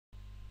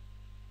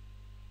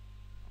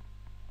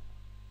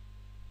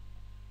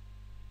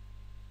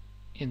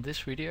In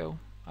this video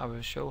I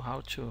will show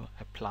how to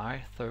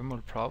apply thermal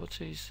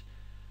properties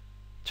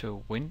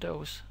to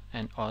windows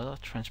and other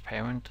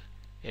transparent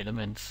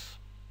elements.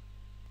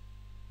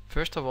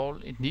 First of all,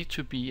 it needs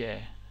to be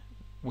a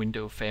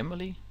window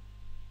family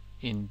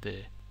in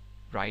the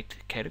right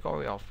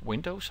category of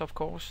windows, of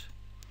course.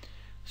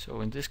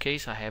 So in this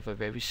case I have a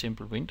very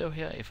simple window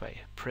here. If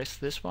I press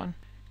this one,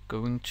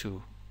 going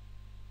to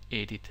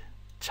edit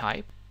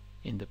type,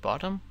 in the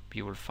bottom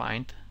you will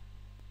find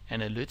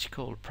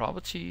analytical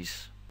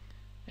properties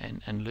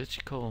and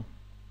analytical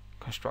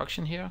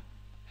construction here.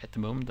 At the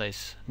moment there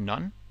is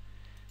none,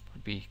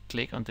 but we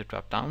click on the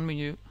drop down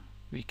menu,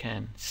 we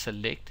can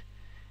select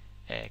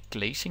a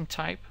glazing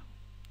type.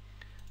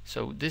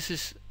 So this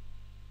is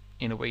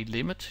in a way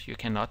limit. You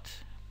cannot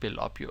build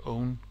up your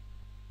own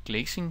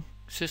glazing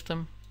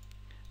system,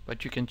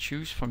 but you can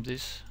choose from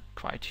this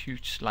quite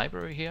huge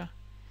library here,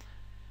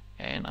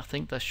 and I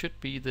think that should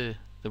be the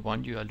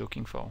one you are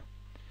looking for.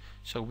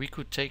 So we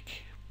could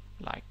take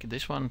like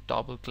this one,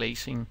 double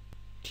glazing,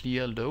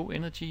 clear low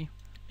energy,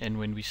 and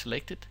when we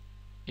select it,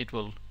 it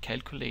will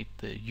calculate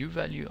the U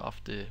value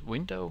of the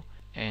window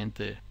and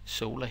the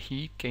solar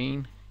heat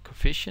gain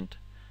coefficient.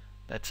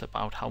 That's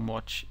about how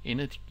much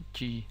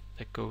energy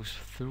that goes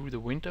through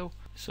the window.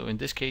 So in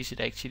this case it's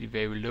actually a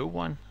very low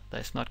one.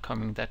 There's not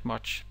coming that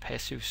much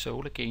passive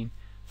solar gain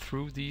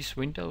through these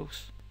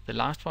windows. The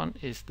last one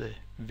is the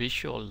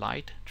visual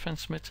light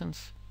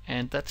transmittance,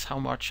 and that's how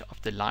much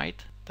of the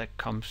light that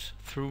comes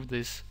through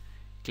this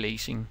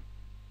glazing.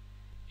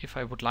 If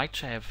I would like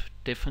to have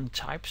different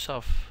types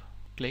of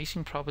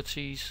glazing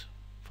properties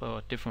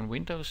for different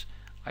windows,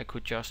 I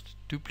could just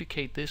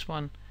duplicate this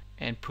one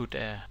and put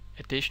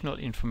additional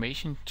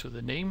information to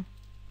the name,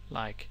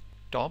 like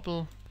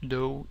double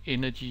low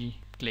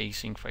energy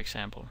glazing, for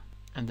example,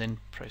 and then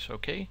press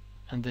OK,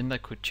 and then I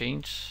could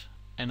change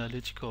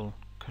analytical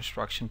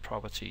construction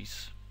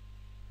properties.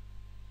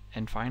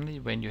 And finally,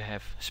 when you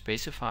have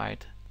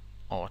specified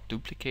or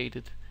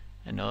duplicated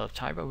another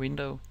type of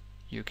window,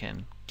 you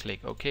can click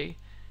OK,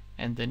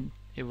 and then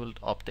it will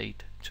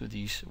update to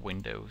these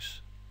windows.